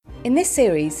In this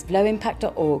series,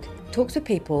 lowimpact.org talks with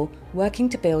people working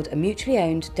to build a mutually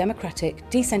owned, democratic,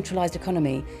 decentralised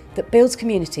economy that builds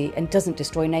community and doesn't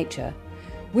destroy nature.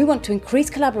 We want to increase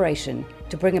collaboration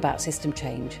to bring about system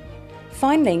change.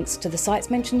 Find links to the sites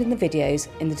mentioned in the videos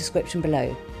in the description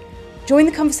below. Join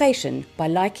the conversation by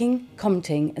liking,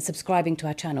 commenting and subscribing to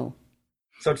our channel.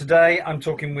 So today I'm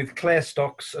talking with Claire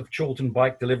Stocks of Chorlton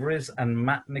Bike Deliveries and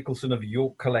Matt Nicholson of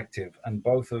York Collective, and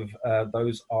both of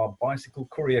those are bicycle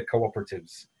courier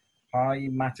cooperatives. Hi,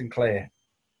 Matt and Claire.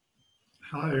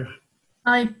 Hello.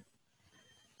 Hi.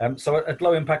 So at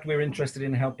Low Impact, we're interested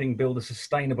in helping build a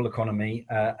sustainable economy,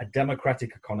 a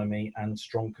democratic economy and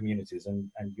strong communities, and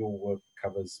your work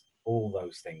covers all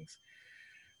those things.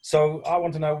 So I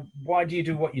want to know, why do you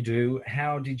do what you do?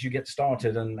 How did you get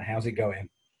started and how's it going?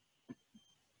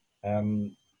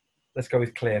 Let's go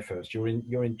with Claire first. You're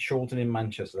in Chorlton in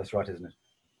Manchester, that's right, isn't it?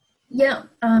 Yeah,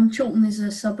 Chorlton is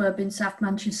a suburb in South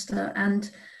Manchester, and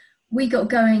we got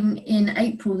going in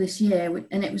April this year,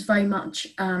 and it was very much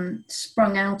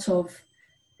sprung out of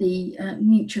the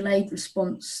mutual aid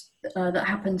response that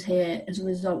happened here as a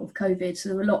result of COVID. So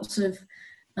there were lots of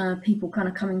people kind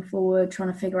of coming forward,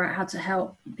 trying to figure out how to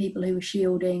help people who were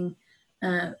shielding,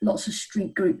 lots of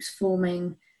street groups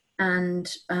forming,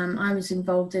 and I was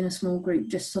involved in a small group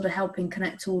just sort of helping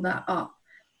connect all that up.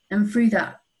 And through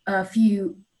that, a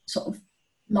few sort of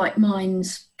like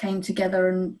minds came together,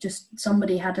 and just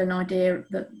somebody had an idea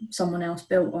that someone else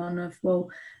built on of,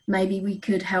 well, maybe we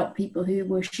could help people who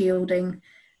were shielding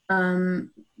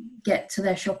get to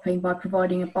their shopping by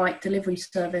providing a bike delivery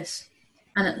service.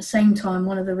 And at the same time,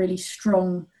 one of the really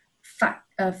strong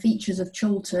features of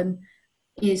Chorlton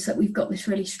is that we've got this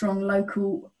really strong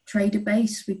local trader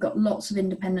base. We've got lots of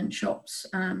independent shops.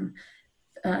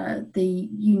 The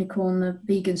Unicorn, the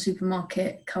vegan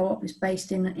supermarket co-op, is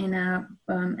based in our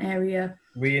area.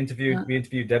 We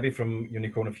interviewed Debbie from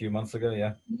Unicorn a few months ago.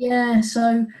 Yeah.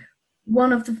 So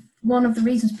one of the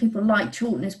reasons people like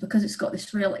Chorlton is because it's got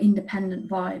this real independent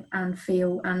vibe and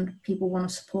feel, and people want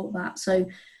to support that. So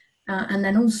and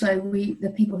then also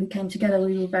the people who came together,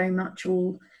 we were very much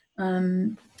all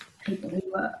people who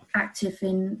were active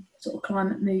in sort of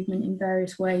climate movement in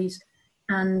various ways,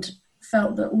 and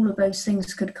felt that all of those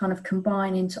things could kind of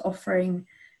combine into offering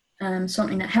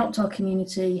something that helped our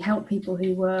community, helped people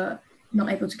who were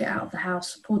not able to get out of the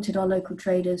house, supported our local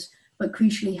traders, but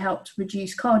crucially helped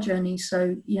reduce car journeys.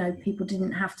 So, people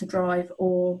didn't have to drive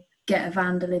or get a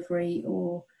van delivery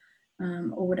or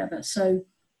whatever. So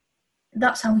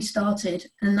that's how we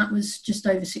started, and that was just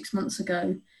over 6 months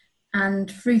ago. And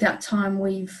through that time,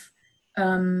 we've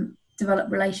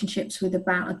developed relationships with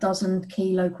about a dozen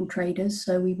key local traders.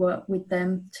 So we work with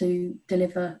them to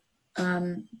deliver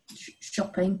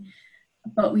shopping.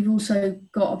 But we've also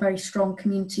got a very strong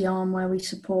community arm where we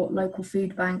support local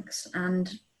food banks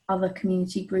and other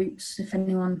community groups. If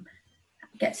anyone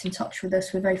gets in touch with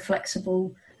us, we're very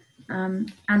flexible.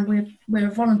 And we're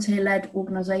a volunteer-led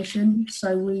organisation.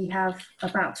 So we have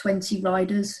about 20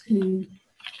 riders who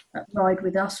ride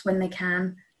with us when they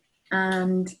can,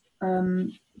 and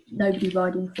nobody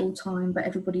riding full time, but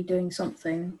everybody doing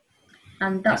something.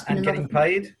 And that's been getting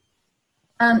paid?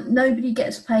 Nobody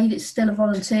gets paid. It's still a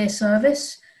volunteer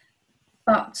service.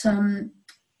 But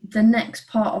the next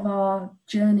part of our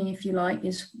journey, if you like,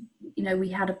 is, we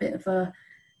had a bit of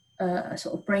a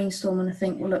sort of brainstorm and I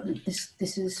think, well, look,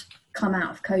 this has come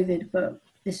out of COVID, but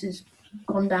this has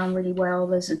gone down really well.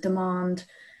 There's a demand.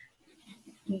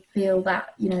 We feel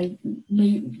that,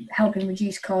 helping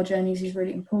reduce car journeys is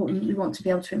really important. We want to be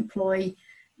able to employ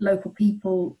local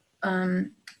people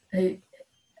who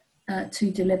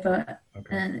to deliver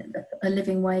a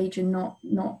living wage, and not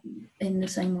in the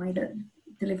same way that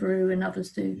Deliveroo and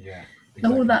others do. Yeah, exactly.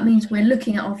 So all of that means we're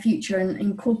looking at our future and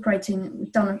incorporating.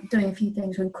 Doing a few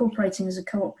things. We're incorporating as a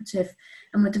cooperative,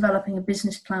 and we're developing a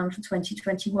business plan for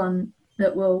 2021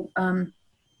 that will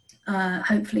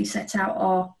hopefully set out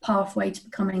our pathway to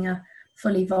becoming a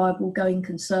fully viable going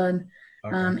concern,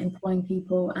 employing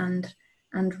people and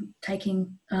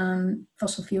taking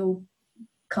fossil fuel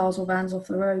cars or vans off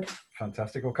the road.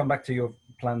 Fantastic. We'll come back to your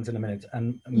plans in a minute.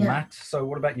 And Matt, so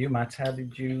what about you, Matt?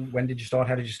 When did you start?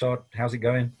 How did you start? How's it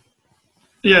going?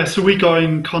 Yeah, so we got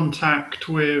in contact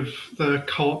with the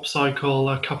co-op cycle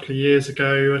a couple of years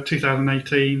ago,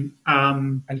 2018.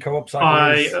 And co-op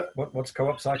cycle what's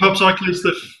co-op cycle?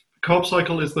 Co-op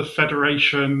cycle is the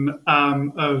federation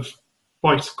of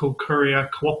bicycle courier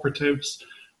cooperatives,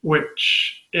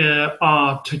 which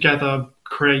are together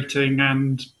creating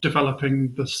and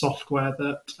developing the software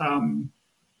that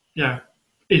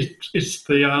is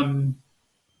the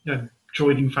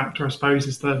joining factor, I suppose,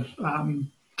 is the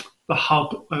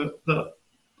hub that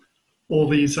all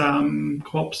these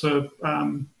co-ops are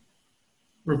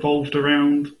revolved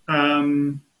around.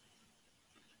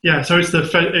 So it's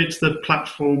the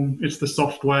platform, it's the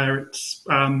software, it's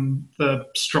the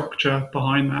structure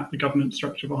behind that, the governance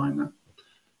structure behind that.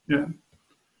 Yeah.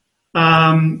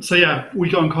 We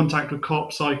got in contact with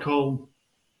Co-op Cycle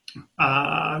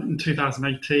in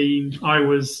 2018. I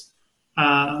was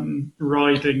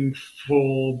riding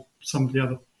for some of the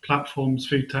other platforms,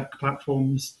 food tech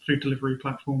platforms, food delivery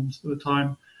platforms at the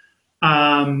time.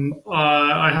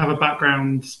 I have a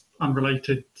background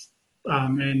unrelated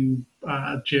in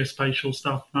geospatial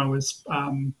stuff. I was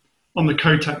on the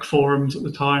CoTech forums at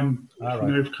the time. Right.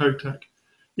 You know of CoTech.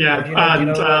 Yeah.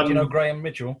 Do you know Graham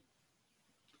Mitchell?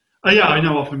 Yeah, I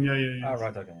know of him. Yeah. Oh,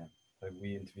 right. Okay. Yeah. So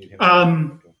we interviewed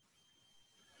him.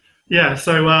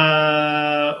 So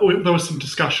there was some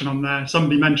discussion on there.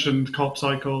 Somebody mentioned Co-op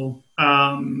Cycle.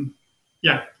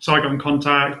 So I got in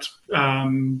contact,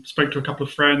 spoke to a couple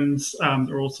of friends.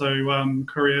 They're also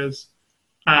couriers.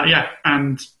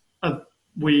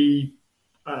 We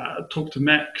talked to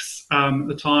MEX at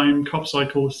the time. Co-op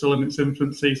Cycle was still in its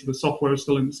infancy, so the software was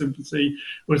still in its infancy.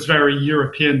 It was very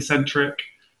European-centric.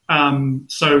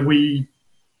 So we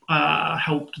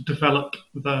helped develop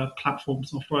the platform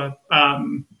software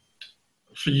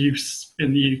for use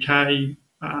in the UK.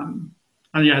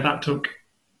 That took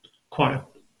quite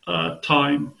a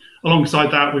time.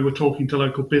 Alongside that, we were talking to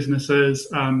local businesses.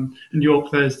 In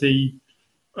York, there's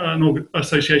an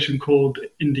association called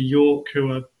Indie York,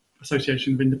 who are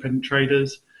Association of Independent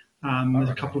Traders. There's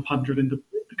a couple of hundred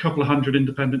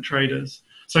independent traders.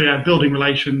 So building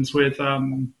relations with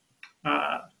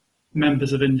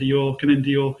members of Indie York, and Indie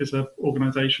York is an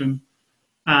organisation.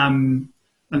 And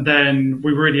then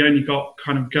we really only got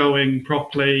kind of going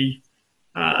properly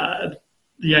at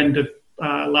the end of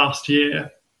last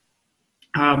year,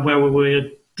 where we were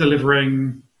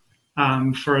delivering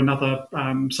for another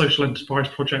social enterprise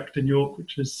project in York,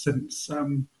 which has since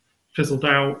fizzled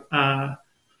out.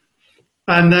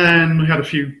 And then we had a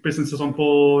few businesses on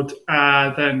board.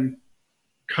 Then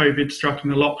COVID struck in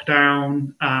the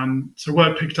lockdown. So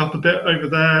work picked up a bit over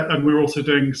there. And we were also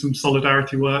doing some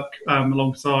solidarity work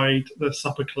alongside the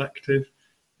Supper Collective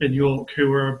in York, who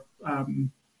were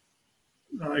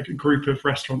a group of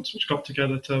restaurants which got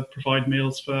together to provide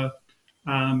meals for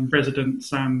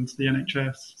residents and the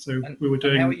NHS. So we were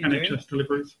doing NHS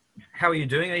deliveries. How are you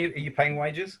doing? Are you paying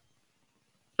wages?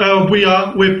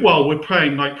 We're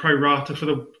paying like pro rata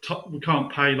for we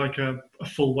can't pay like a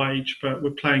full wage, but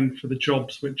we're paying for the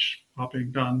jobs which are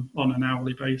being done on an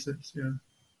hourly basis. Yeah.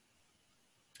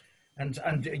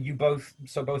 And you both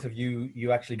of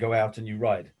you actually go out and you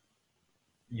ride,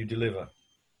 you deliver.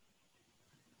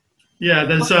 Yeah,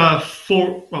 there's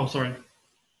four. Well, sorry.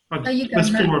 There's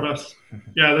four of us.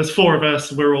 Yeah, there's four of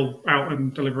us. We're all out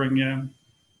and delivering. Yeah.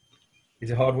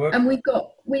 Is it hard work? And we've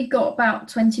got about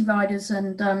 20 riders,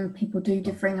 and people do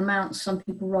differing amounts. Some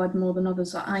people ride more than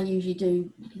others. I usually do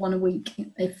one a week,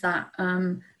 if that.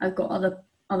 I've got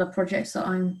other projects that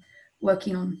I'm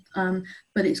working on,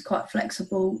 but it's quite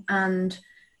flexible. And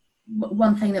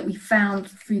one thing that we found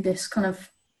through this kind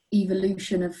of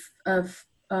evolution of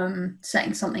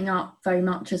setting something up very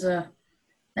much as a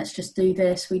let's just do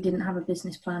this. We didn't have a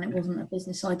business plan. It wasn't a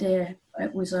business idea.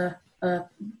 It was a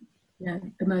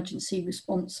emergency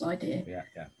response idea.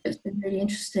 Yeah. It's been really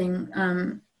interesting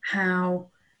how,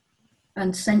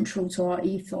 and central to our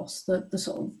ethos, that the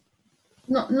sort of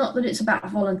not that it's about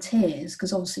volunteers,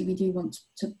 because obviously we do want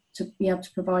to be able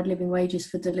to provide living wages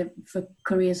for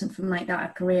couriers and for make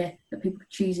that a career that people could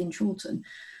choose in Chorlton,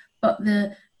 but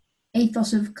the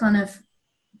ethos of kind of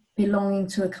belonging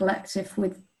to a collective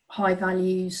with high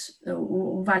values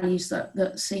or values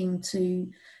that seem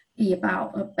to be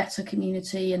about a better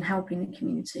community and helping the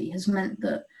community has meant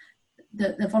that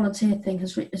the volunteer thing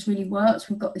has really worked.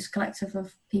 We've got this collective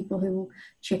of people who will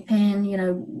chip in.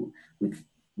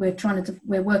 We're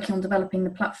working on developing the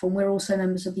platform. We're also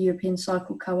members of the European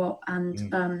Cycle Co-op,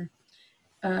 and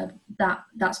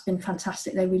that's been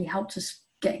fantastic. They really helped us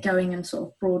get going and sort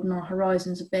of broaden our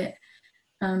horizons a bit.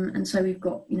 And so we've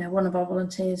got one of our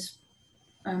volunteers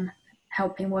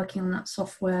working on that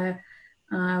software.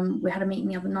 We had a meeting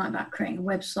the other night about creating a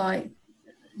website.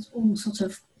 There's all sorts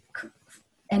of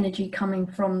energy coming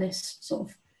from this sort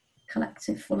of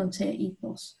collective volunteer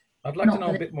ethos. I'd like to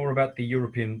know a bit more about the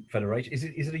European Federation. Is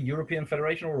it a European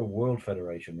Federation or a World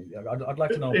Federation? I'd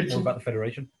like to know a bit more about the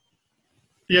Federation.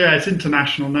 Yeah, it's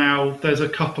international now. There's a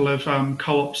couple of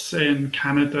co-ops in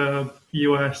Canada,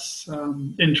 US,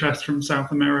 interest from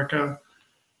South America.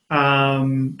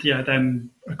 Then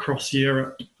across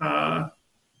Europe.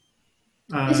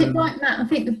 Is it right, Matt? I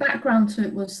think the background to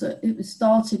it was that it was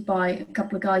started by a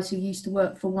couple of guys who used to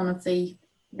work for one of the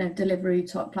delivery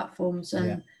type platforms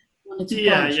and wanted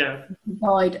to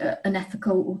provide an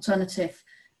ethical alternative.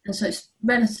 And so it's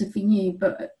relatively new,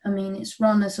 but I mean, it's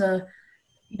run as a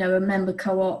member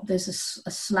co-op. There's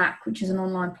a Slack, which is an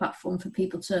online platform for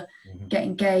people to get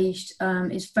engaged.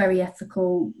 It's very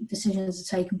ethical. Decisions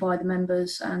are taken by the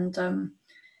members, and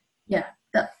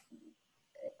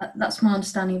that's my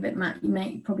understanding of it. Matt, you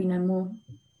may probably know more.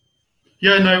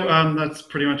 Yeah, no, that's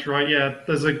pretty much right. Yeah,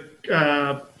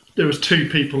 there was 2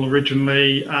 people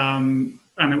originally, and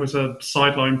it was a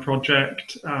sideline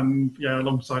project,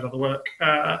 alongside other work,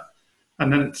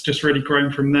 and then it's just really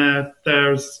grown from there.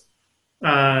 There's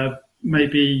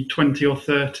maybe 20 or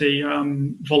 30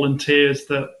 volunteers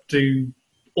that do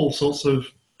all sorts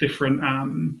of different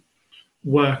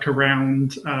work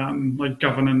around like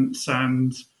governance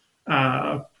and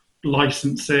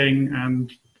licensing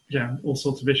and all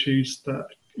sorts of issues that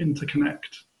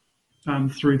interconnect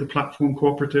through the platform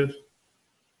cooperative.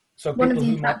 So one of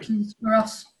the attractions for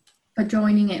us for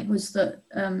joining it was that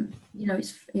it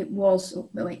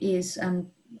is, and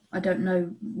I don't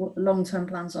know what the long-term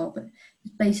plans are, but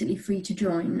it's basically free to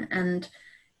join, and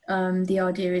the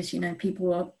idea is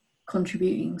people are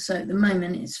contributing. So at the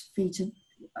moment it's free to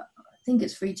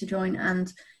join,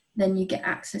 and then you get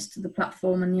access to the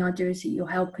platform, and the idea is that you're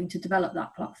helping to develop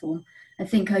that platform. I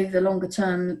think over the longer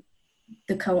term,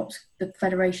 the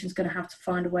federation is going to have to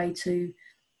find a way to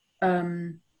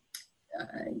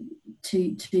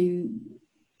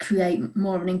create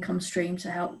more of an income stream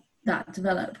to help that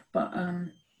develop. But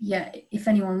if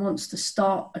anyone wants to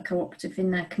start a cooperative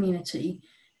in their community,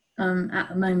 at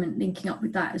the moment, linking up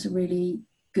with that is a really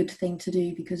good thing to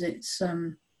do, because it's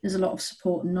there's a lot of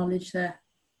support and knowledge there.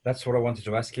 That's what I wanted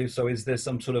to ask you. So is there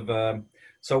some sort of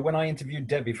so when I interviewed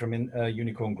Debbie from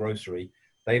Unicorn Grocery,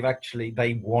 they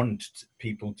want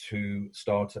people to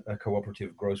start a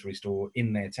cooperative grocery store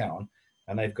in their town,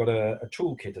 and they've got a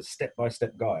toolkit, a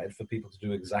step-by-step guide for people to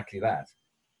do exactly that.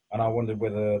 And I wondered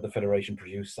whether the Federation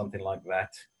produced something like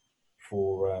that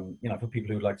for for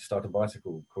people who'd like to start a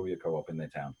bicycle courier co-op in their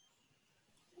town.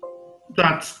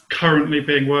 That's currently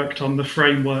being worked on, the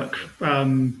framework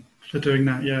for doing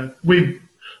that. Yeah, we're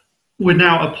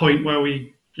now at a point where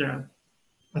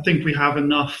I think we have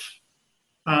enough,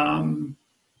 not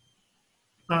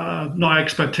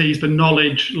expertise, but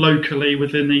knowledge locally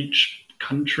within each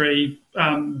country,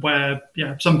 where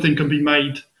something can be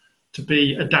made to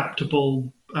be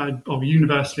adaptable or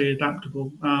universally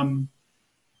adaptable.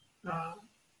 But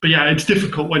it's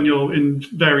difficult when you're in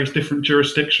various different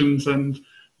jurisdictions, and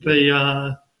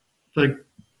the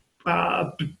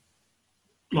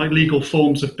like legal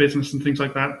forms of business and things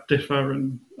like that differ.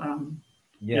 And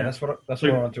that's what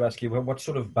I wanted to ask you. What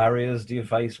sort of barriers do you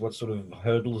face? What sort of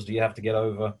hurdles do you have to get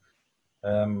over?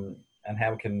 And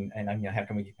how can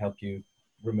we help you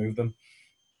remove them?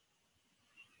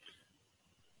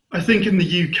 I think in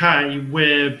the UK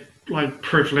we're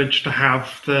privileged to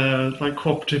have the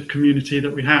cooperative community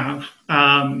that we have,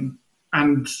 and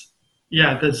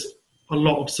there's a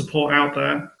lot of support out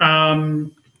there.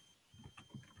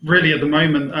 Really, at the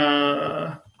moment,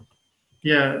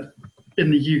 in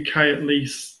the UK at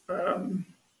least,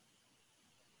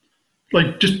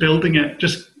 just building it,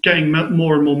 just getting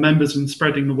more and more members and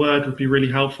spreading the word would be really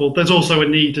helpful. There's also a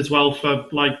need as well for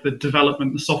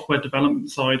the software development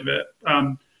side of it,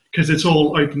 because it's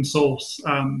all open source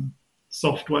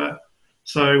software.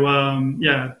 So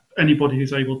anybody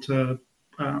who's able to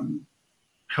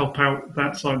help out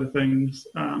that side of things,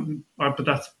 but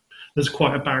there's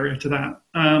quite a barrier to that,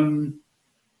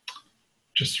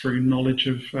 just through knowledge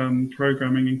of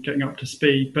programming and getting up to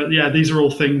speed. But these are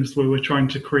all things where we're trying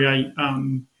to create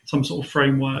some sort of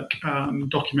framework,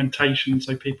 documentation,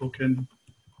 so people can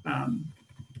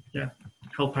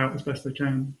help out as best they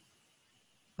can.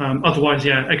 Otherwise,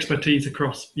 expertise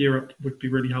across Europe would be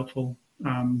really helpful,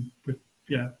 with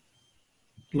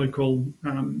local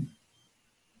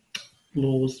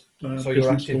laws. Are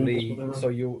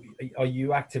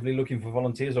you actively looking for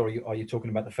volunteers, or are you talking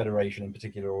about the Federation in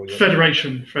particular? Or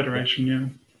Federation,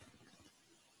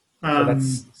 yeah.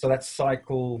 So that's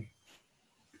cycle.coop,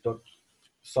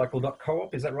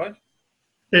 is that right?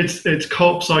 It's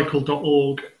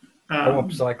coopcycle.org.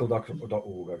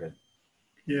 Coopcycle.org, okay.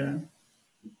 Yeah.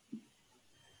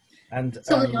 And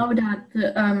something I would add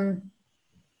that,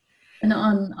 and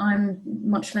I'm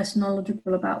much less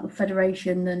knowledgeable about the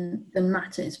Federation than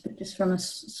Matt is, but just from a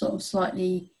sort of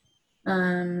slightly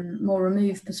more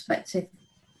removed perspective,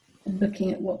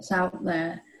 looking at what's out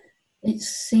there, it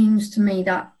seems to me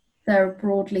that there are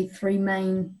broadly 3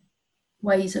 main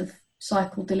ways of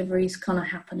cycle deliveries kind of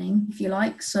happening, if you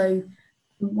like. So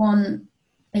one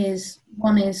is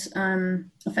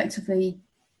effectively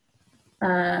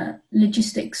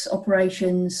logistics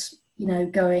operations,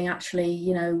 going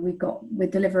actually, we're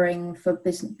delivering for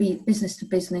business to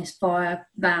business via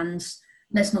vans.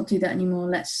 Let's not do that anymore.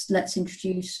 Let's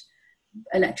introduce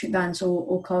electric vans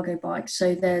or cargo bikes.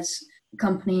 So there's a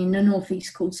company in the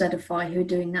northeast called Zedify who are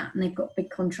doing that, and they've got a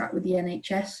big contract with the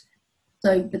NHS.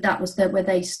 So, but that was where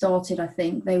they started. I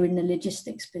think they were in the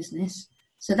logistics business.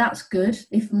 So that's good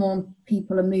if more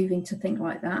people are moving to think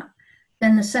like that.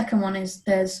 Then the second one is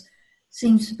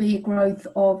seems to be a growth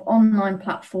of online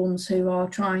platforms who are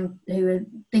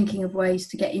thinking of ways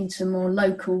to get into more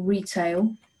local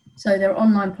retail. So there are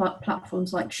online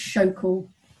platforms like Shocal,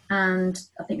 and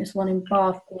I think there's one in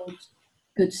Bath called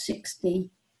Good 60.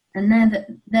 And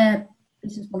their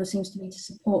business model seems to be to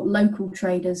support local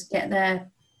traders get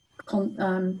their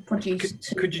produce.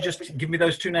 Could you just give me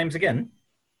those two names again?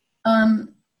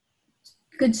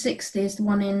 Good 60 is the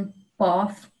one in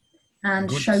Bath, and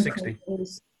Good Shocal 60.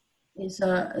 is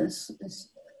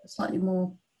slightly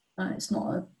more. It's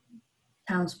not a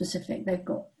town specific. They've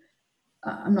got.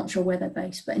 I'm not sure where they're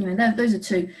based, but anyway, those are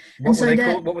two. What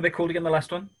were they called again? The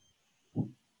last one?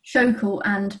 Shocal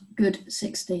and Good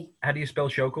 60. How do you spell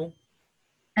Shocal?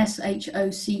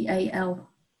 SHOCAL.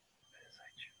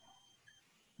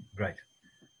 Great.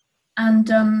 And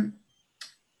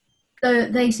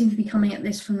they seem to be coming at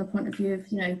this from the point of view of,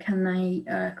 can they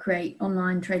create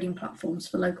online trading platforms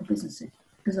for local businesses?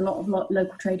 Because a lot of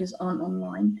local traders aren't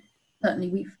online.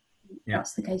 Certainly,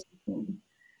 that's the case before.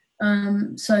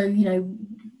 So,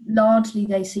 largely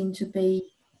they seem to be.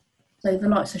 So the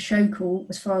likes of Shocal,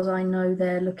 as far as I know,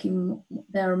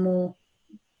 they're a more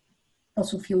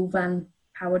fossil fuel van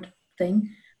powered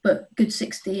thing. But Good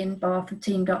 60 in Bath have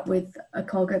teamed up with a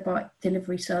cargo bike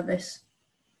delivery service.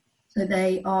 So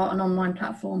they are an online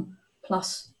platform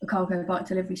plus a cargo bike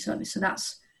delivery service. So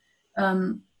that's,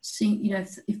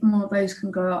 if more of those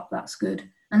can go up, that's good.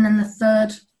 And then the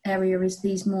third area is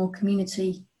these more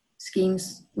community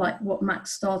schemes, like what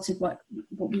Max started, like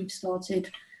what we've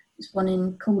started. There's one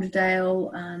in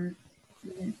Calderdale,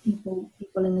 people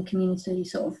in the community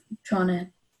sort of trying to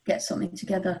get something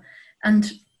together.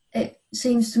 And it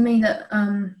seems to me that,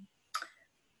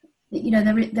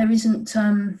 there isn't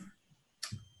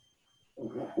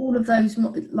all of those,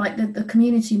 like the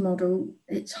community model,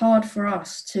 it's hard for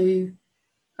us to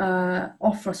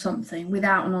offer something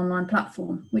without an online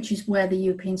platform, which is where the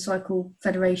European Cycle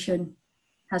Federation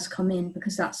has come in,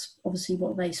 because that's obviously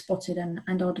what they spotted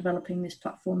and are developing this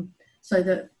platform so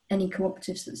that any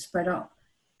cooperatives that spread up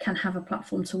can have a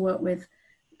platform to work with.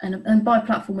 And by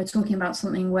platform, we're talking about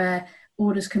something where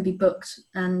orders can be booked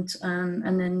and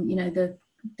then, the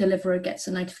deliverer gets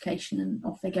a notification and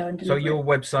off they go and deliver. So your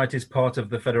website is part of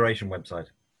the Federation website?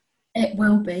 It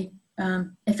will be.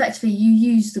 Effectively, you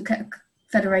use the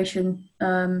Federation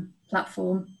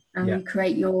platform and you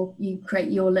create your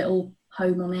little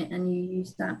home on it and you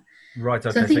use that. Right,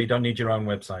 okay, so you don't need your own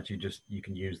website, you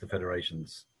can use the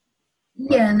Federation's.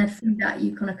 Yeah, and then through that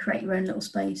you kind of create your own little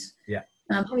space. Yeah.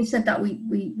 Having said that,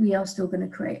 we are still going to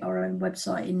create our own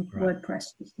website in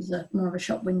WordPress, which is more of a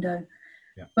shop window.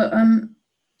 Yeah. But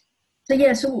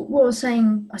so what I was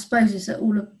saying, I suppose, is that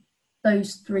all of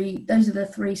those are the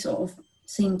three sort of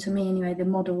seem to me anyway the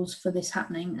models for this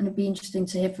happening, and it'd be interesting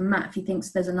to hear from Matt if he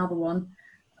thinks there's another one.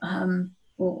 No,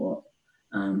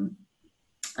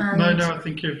 I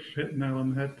think you've hit the nail on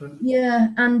the head there. Yeah,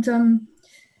 and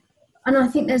I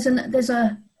think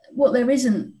what there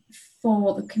isn't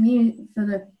for the community, for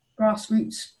the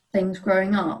grassroots things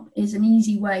growing up, is an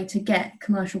easy way to get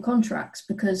commercial contracts,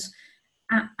 because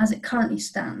as it currently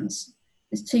stands,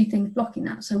 there's two things blocking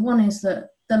that. So one is that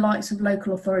the likes of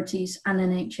local authorities and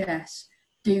NHS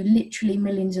do literally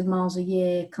millions of miles a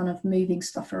year kind of moving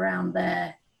stuff around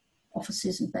their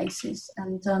offices and bases.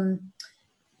 And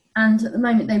at the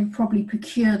moment they would probably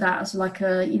procure that as like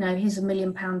here's £1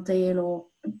 million deal, or,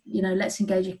 let's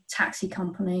engage a taxi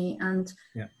company. And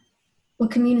for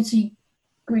community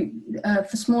group,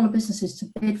 for smaller businesses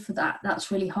to bid for that,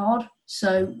 that's really hard.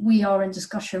 So we are in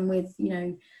discussion with,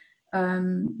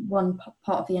 one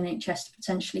part of the NHS to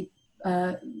potentially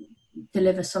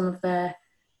deliver some of their,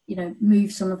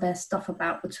 move some of their stuff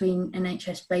about between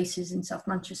NHS bases in South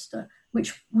Manchester,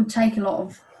 which would take a lot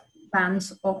of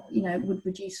vans, or, would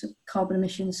reduce carbon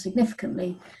emissions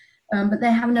significantly. But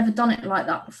they have never done it like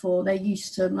that before. They're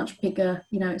used to much bigger,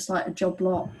 it's like a job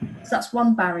lot. So that's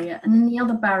one barrier. And then the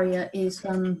other barrier is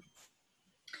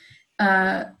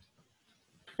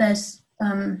there's,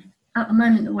 at the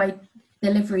moment, the way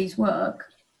deliveries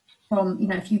work from,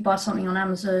 if you buy something on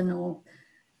Amazon or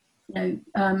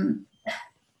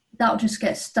that'll just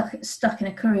get stuck in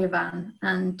a courier van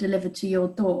and delivered to your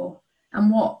door.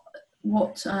 And what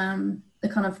the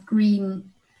kind of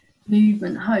green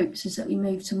movement hopes is that we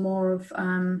move to more of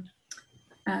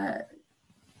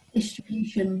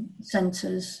distribution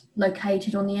centres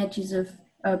located on the edges of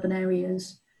urban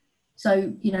areas.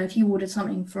 So, if you ordered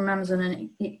something from Amazon and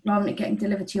it rather than it getting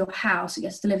delivered to your house, it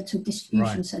gets delivered to a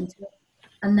distribution centre.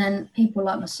 And then people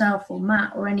like myself or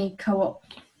Matt or any co-op,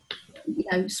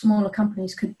 smaller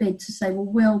companies could bid to say,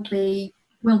 well,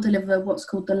 we'll deliver what's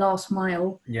called the last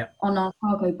mile on our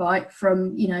cargo bike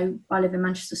from, I live in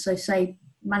Manchester, so say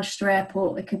Manchester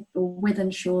Airport, or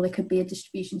Wythenshawe, there could be a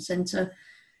distribution centre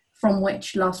from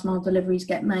which last mile deliveries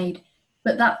get made.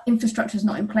 But that infrastructure is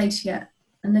not in place yet.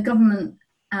 And the government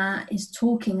is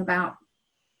talking about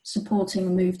supporting a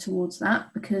move towards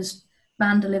that, because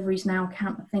van deliveries now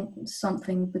account, I think,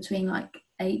 something between like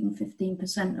 8 and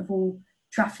 15% of all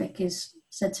traffic is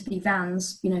said to be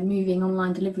vans, moving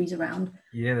online deliveries around.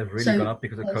 Yeah, they've really gone up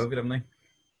because of COVID, haven't they?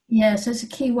 Yeah, so it's a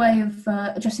key way of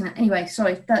addressing that. Anyway,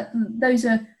 sorry, those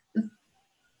are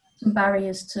some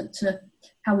barriers to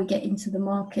how we get into the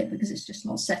market, because it's just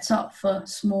not set up for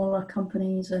smaller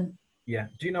companies. And yeah,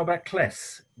 do you know about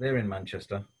CLES? They're in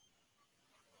Manchester.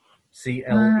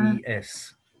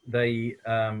 CLES. They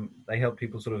help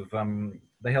people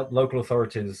they help local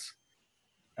authorities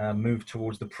move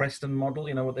towards the Preston model.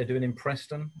 You know what they're doing in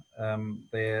Preston?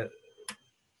 They're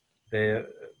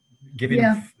giving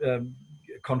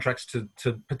contracts to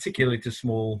particularly to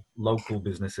small local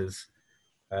businesses,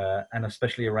 and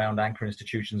especially around anchor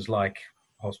institutions like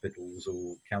hospitals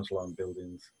or council-owned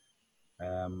buildings.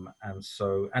 And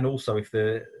also if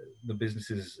the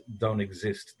businesses don't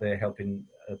exist, they're helping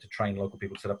to train local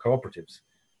people to set up cooperatives.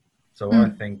 So I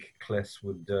think CLES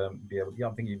would be able. Yeah,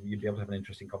 I think you'd be able to have an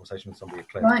interesting conversation with somebody at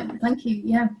CLES. Right, thank you.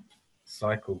 Yeah.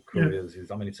 Cycle couriers is.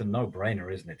 I mean, it's a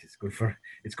no-brainer, isn't it? It's good for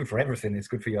everything. It's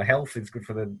good for your health. It's good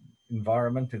for the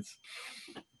environment. It's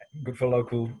good for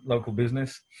local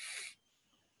business.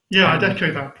 Yeah, I'd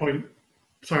echo that point.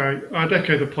 Sorry, I'd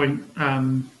echo the point.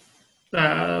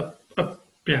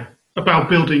 About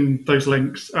building those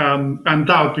links, and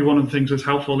that would be one of the things that's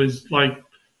helpful. Is like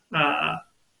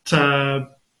to.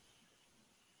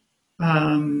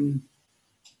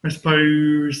 I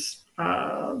suppose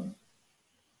have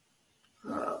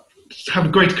a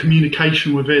greater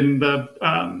communication within the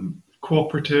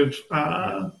cooperative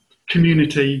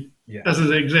community as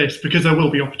it exists, because there will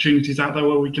be opportunities out there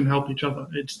where we can help each other.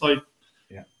 It's like,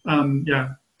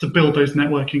 to build those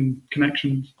networking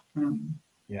connections. So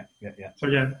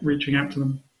reaching out to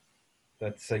them.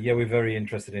 That's we're very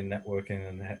interested in networking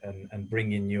and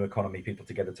bringing new economy people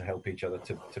together to help each other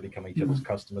to become each other's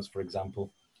customers, for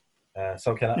example.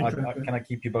 So can I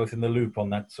keep you both in the loop on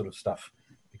that sort of stuff,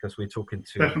 because we're talking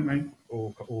to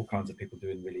all kinds of people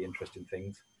doing really interesting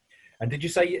things. And did you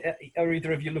say are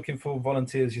either of you looking for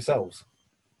volunteers yourselves?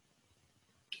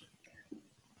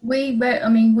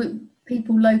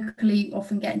 People locally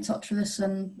often get in touch with us,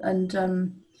 and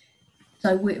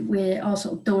so our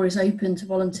sort of door is open to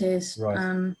volunteers.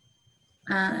 Right.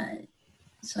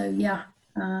 So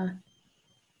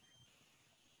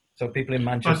people in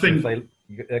Manchester,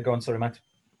 go on, sorry, Matt.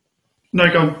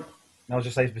 No, go on. I was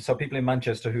just saying, so people in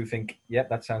Manchester who think, yep,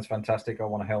 that sounds fantastic, I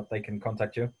want to help, they can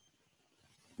contact you.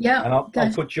 Yeah. And I'll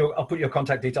put your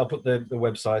contact detail. I'll put the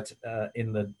website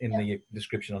in the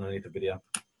description underneath the video.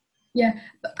 Yeah,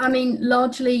 I mean,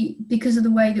 largely because of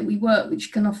the way that we work,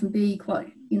 which can often be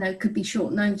quite, could be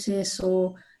short notice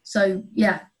or so.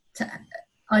 Yeah,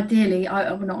 ideally,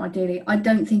 I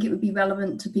don't think it would be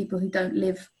relevant to people who don't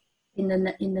live in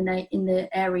the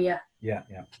area. Yeah.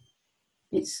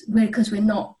 It's because we're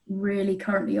not really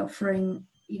currently offering.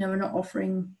 We're not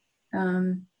offering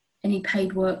any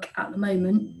paid work at the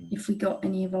moment. If we got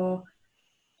any of our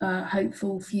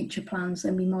hopeful future plans,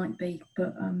 then we might be.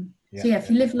 But if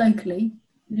you live locally,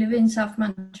 you live in South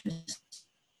Manchester,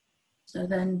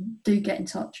 then do get in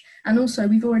touch. And also,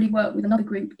 we've already worked with another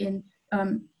group in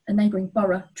a neighbouring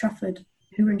borough, Trafford,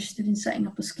 who were interested in setting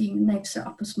up a scheme, and they've set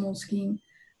up a small scheme.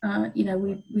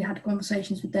 We had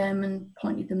conversations with them and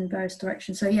pointed them in various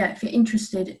directions. So if you're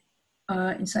interested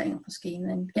in setting up a scheme,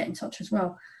 then get in touch as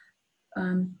well.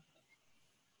 Do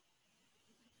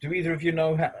either of you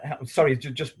know how sorry,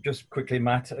 just quickly,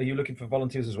 Matt, are you looking for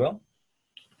volunteers as well?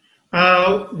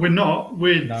 We're not.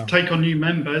 We take on new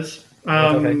members.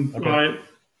 Okay.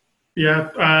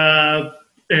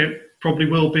 It probably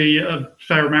will be a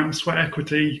fair amount of sweat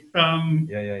equity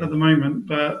at the moment,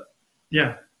 but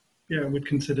we'd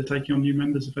consider taking on new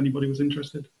members if anybody was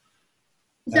interested.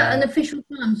 Is that an official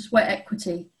term, sweat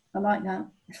equity? I like that.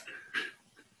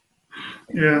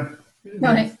 Yeah.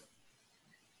 Right.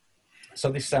 So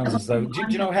this sounds as though. Do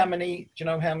you know how many? Do you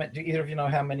know how many? Do either of you know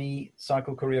how many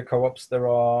cycle courier co-ops there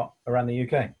are around the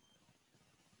UK?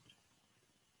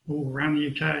 Oh, around the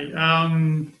UK. I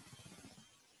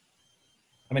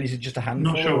mean, is it just a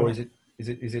handful, Not sure. or is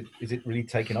it really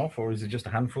taking off, or is it just a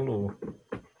handful, or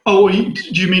Oh, do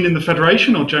you mean in the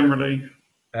Federation or generally?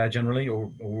 Generally,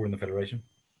 or in the Federation?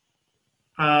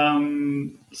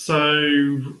 So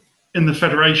in the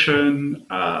Federation,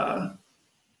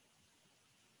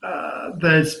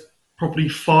 there's probably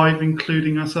 5,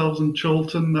 including ourselves and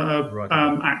Chorlton, that are Right.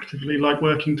 actively like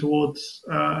working towards,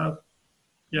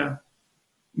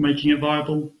 making it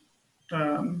viable.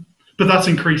 But that's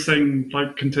increasing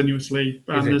like continuously,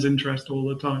 and there's interest all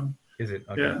the time. Is it?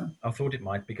 Okay. Yeah. I thought it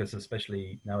might, because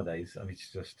especially nowadays, I mean,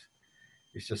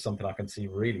 it's just something I can see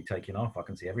really taking off. I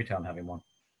can see every town having one.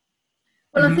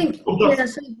 Well, I think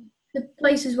so the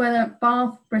places where they're at,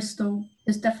 Bath, Bristol,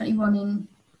 there's definitely one in.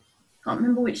 Can't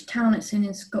remember which town it's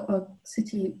in Scotland.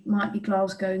 City, it might be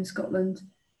Glasgow in Scotland.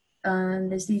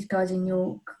 There's these guys in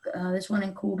York. There's one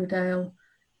in Calderdale.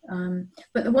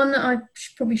 But the one that I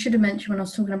probably should have mentioned when I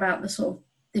was talking about the sort of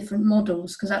different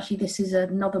models, because actually this is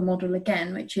another model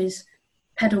again, which is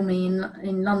Pedal Me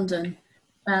in London.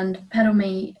 And Pedal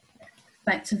Me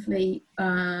effectively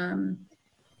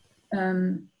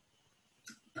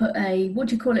put a, what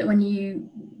do you call it when you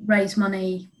raise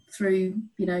money through,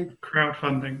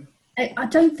 crowdfunding. I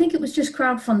don't think it was just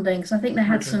crowdfunding, because I think they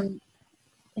had some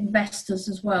investors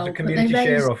as well. The community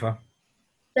share offer.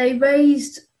 They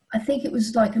raised, I think it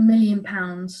was like £1 million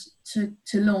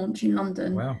to launch in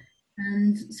London. Wow.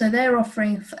 And so they're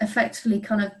offering effectively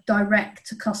kind of direct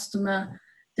to customer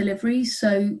deliveries.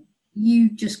 So you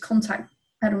just contact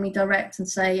Pedal Me Direct and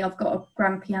say, I've got a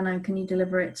grand piano, can you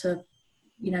deliver it to,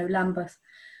 Lambeth?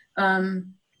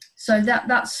 So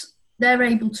they're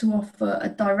able to offer a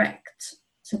direct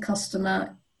to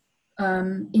customer,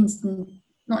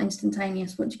 not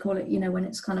instantaneous, what do you call it? When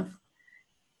it's kind of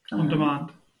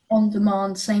on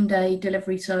demand, same day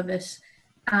delivery service.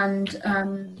 And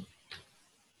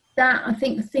that, I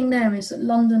think the thing there is that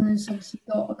London has obviously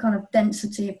got a kind of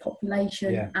density of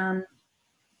population and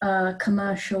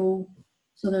commercial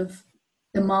sort of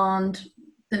demand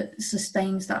that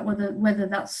sustains that. Whether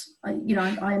that's, I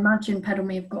imagine Pedal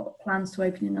Me have got plans to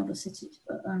open in other cities,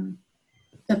 but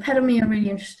so Pedal Me are really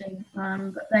interesting,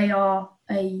 but they are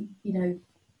I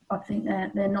think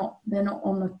they're not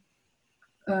on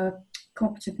the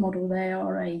cooperative model. They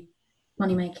are a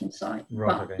money making site,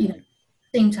 right? But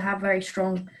seem to have very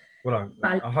strong. Well,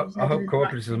 I hope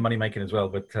cooperatives are money making as well,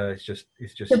 but it's just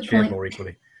shared more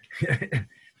equally.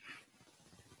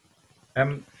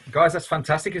 Guys, that's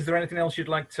fantastic. Is there anything else you'd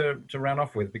like to round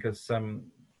off with? Because I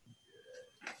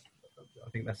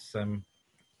think that's.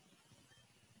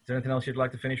 Is there anything else you'd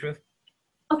like to finish with?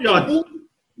 Yeah,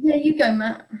 you go,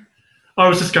 Matt. I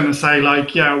was just going to say,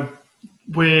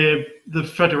 we're the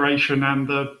Federation, and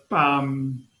the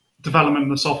development of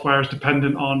the software is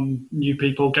dependent on new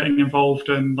people getting involved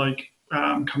and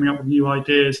coming up with new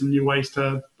ideas and new ways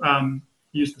to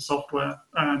use the software,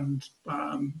 and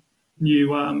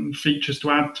new features to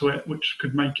add to it, which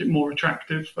could make it more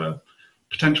attractive for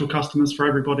potential customers, for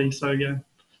everybody. So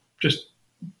just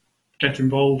get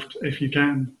involved if you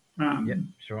can.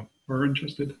 Sure. We're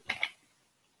interested.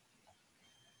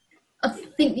 I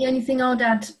think the only thing I'd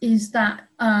add is that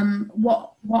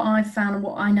what I've found and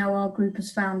what I know our group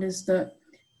has found is that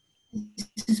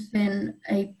this has been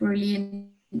a brilliant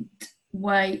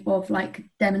way of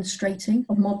demonstrating,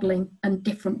 of modelling a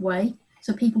different way.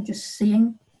 So people just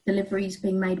seeing deliveries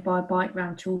being made by a bike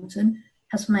round Chorlton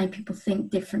has made people think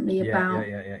differently about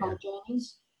our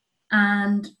journeys.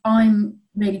 And I'm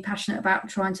really passionate about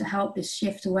trying to help this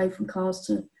shift away from cars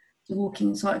to walking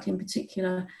and cycling in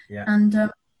particular. Yeah. And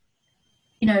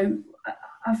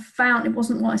I found it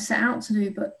wasn't what I set out to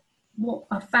do, but what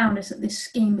I found is that this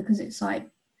scheme, because it's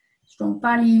strong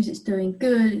values, it's doing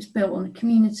good, it's built on a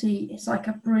community, it's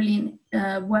a brilliant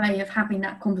way of having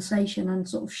that conversation and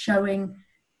sort of showing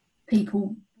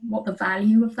people what the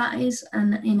value of that is,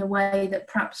 and in a way that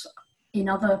perhaps in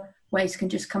other ways can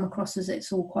just come across as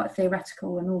it's all quite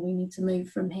theoretical and we need to move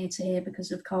from here to here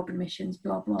because of carbon emissions,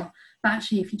 blah blah. But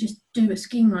actually, if you just do a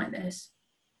scheme like this,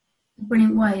 a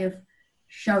brilliant way of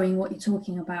showing what you're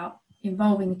talking about,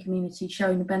 involving the community,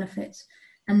 showing the benefits.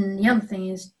 And the other thing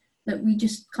is that we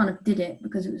just kind of did it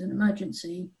because it was an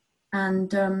emergency, and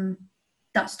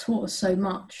that's taught us so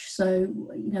much. So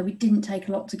we didn't take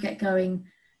a lot to get going.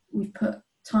 We've put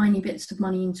tiny bits of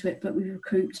money into it, but we've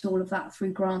recouped all of that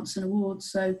through grants and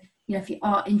awards. So if you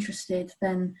are interested,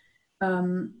 then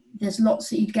there's lots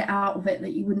that you'd get out of it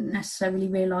that you wouldn't necessarily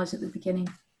realise at the beginning.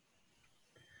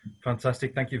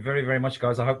 Fantastic. Thank you very, very much,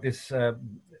 guys. I hope this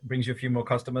brings you a few more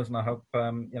customers, and I hope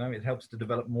it helps to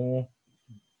develop more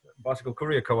bicycle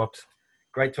courier co-ops.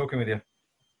 Great talking with you.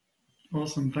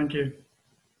 Awesome. Thank you.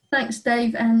 Thanks,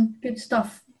 Dave, and good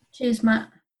stuff. Cheers, Matt.